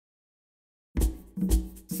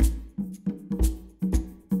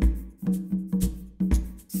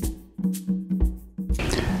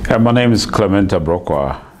My name is Clemente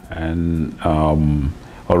Abrokwaa, and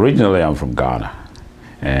originally I'm from Ghana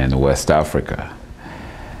and West Africa.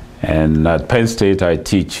 And at Penn State I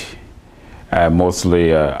teach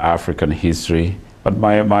mostly African history, but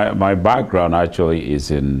my background actually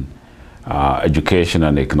is in education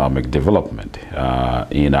and economic development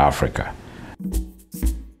in Africa.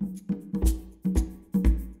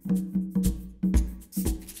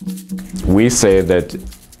 We say that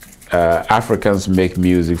Africans make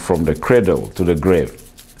music from the cradle to the grave.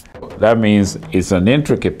 That means it's an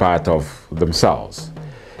intricate part of themselves.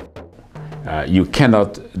 You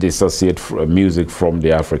cannot dissociate music from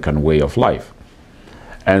the African way of life.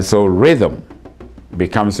 And so rhythm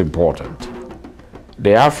becomes important.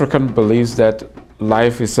 The African believes that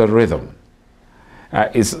life is a rhythm.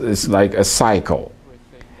 It's like a cycle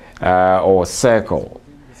or a circle.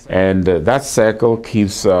 And that circle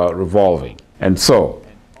keeps revolving. And so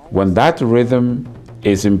when that rhythm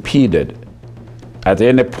is impeded at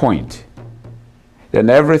any point, then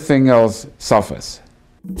everything else suffers.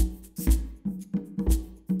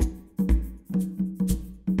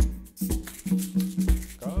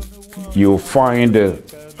 You find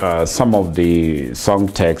some of the song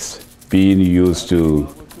texts being used to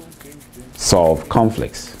solve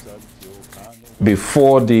conflicts.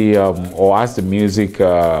 Before the, or as the music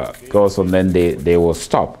goes on, then they will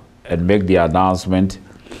stop and make the announcement,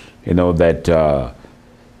 you know, that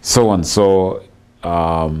so-and-so,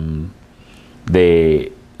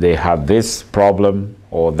 they have this problem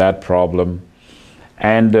or that problem,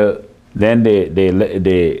 and then they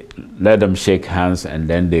let them shake hands, and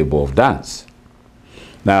then they both dance.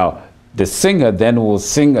 Now, the singer then will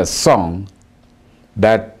sing a song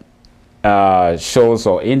that shows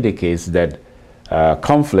or indicates that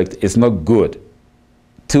conflict is not good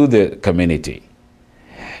to the community,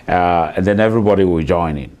 and then everybody will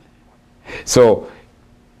join in. So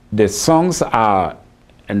the songs are,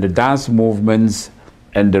 and the dance movements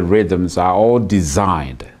and the rhythms are all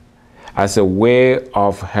designed as a way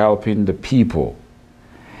of helping the people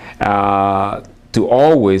to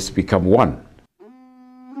always become one.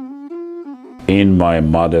 In my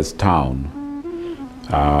mother's town,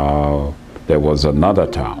 there was another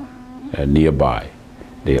town nearby.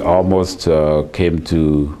 They almost came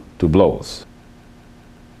to blows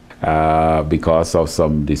because of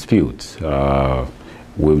some disputes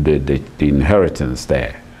with the inheritance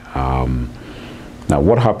there. Now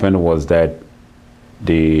what happened was that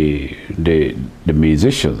the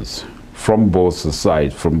musicians from both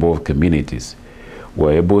societies, from both communities,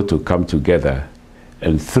 were able to come together,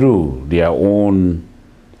 and through their own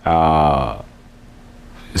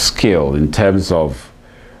skill in terms of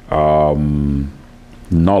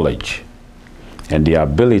knowledge and the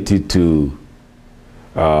ability to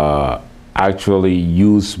actually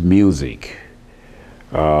use music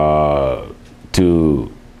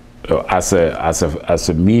as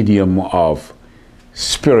a medium of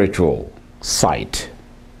spiritual sight,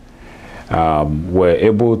 were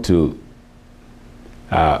able to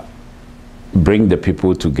bring the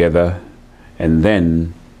people together and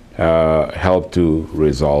then help to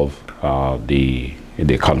resolve the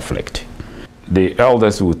conflict. The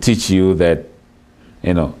elders will teach you that,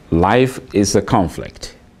 you know, life is a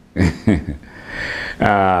conflict.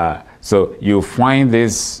 So you find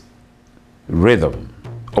this rhythm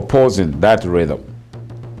opposing that rhythm,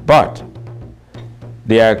 but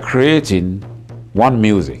they are creating one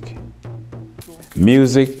music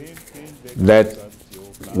that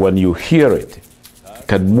when you hear it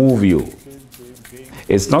can move you.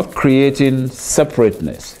 It's not creating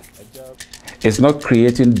separateness, it's not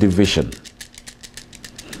creating division,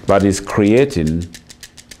 but it's creating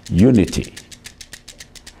unity.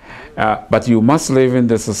 But you must live in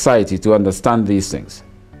the society to understand these things.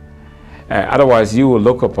 Otherwise, you will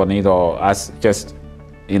look upon it or as just,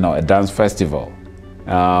 you know, a dance festival.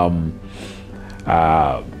 But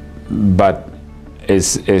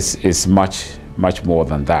it's much more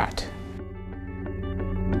than that.